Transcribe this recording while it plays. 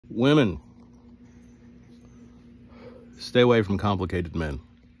Women, stay away from complicated men.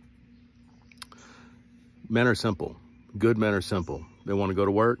 Men are simple. Good men are simple. They want to go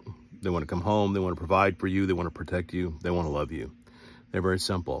to work. They want to come home. They want to provide for you. They want to protect you. They want to love you. They're very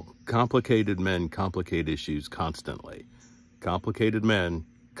simple. Complicated men complicate issues constantly. Complicated men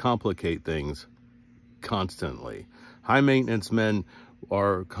complicate things constantly. High maintenance men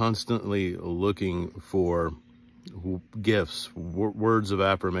are constantly looking for gifts, words of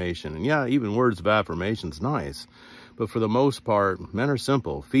affirmation. And yeah, even words of affirmation is nice. But for the most part, men are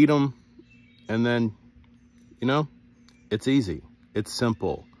simple. Feed them, and then, it's easy. It's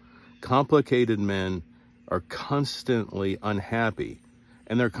simple. Complicated men are constantly unhappy.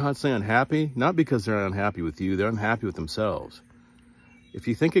 And they're constantly unhappy, not because they're unhappy with you, they're unhappy with themselves. If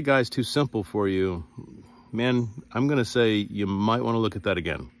you think a guy's too simple for you, man, I'm going to say you might want to look at that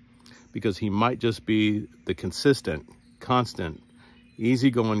again. Because he might just be the consistent, constant,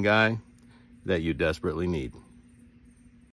 easygoing guy that you desperately need.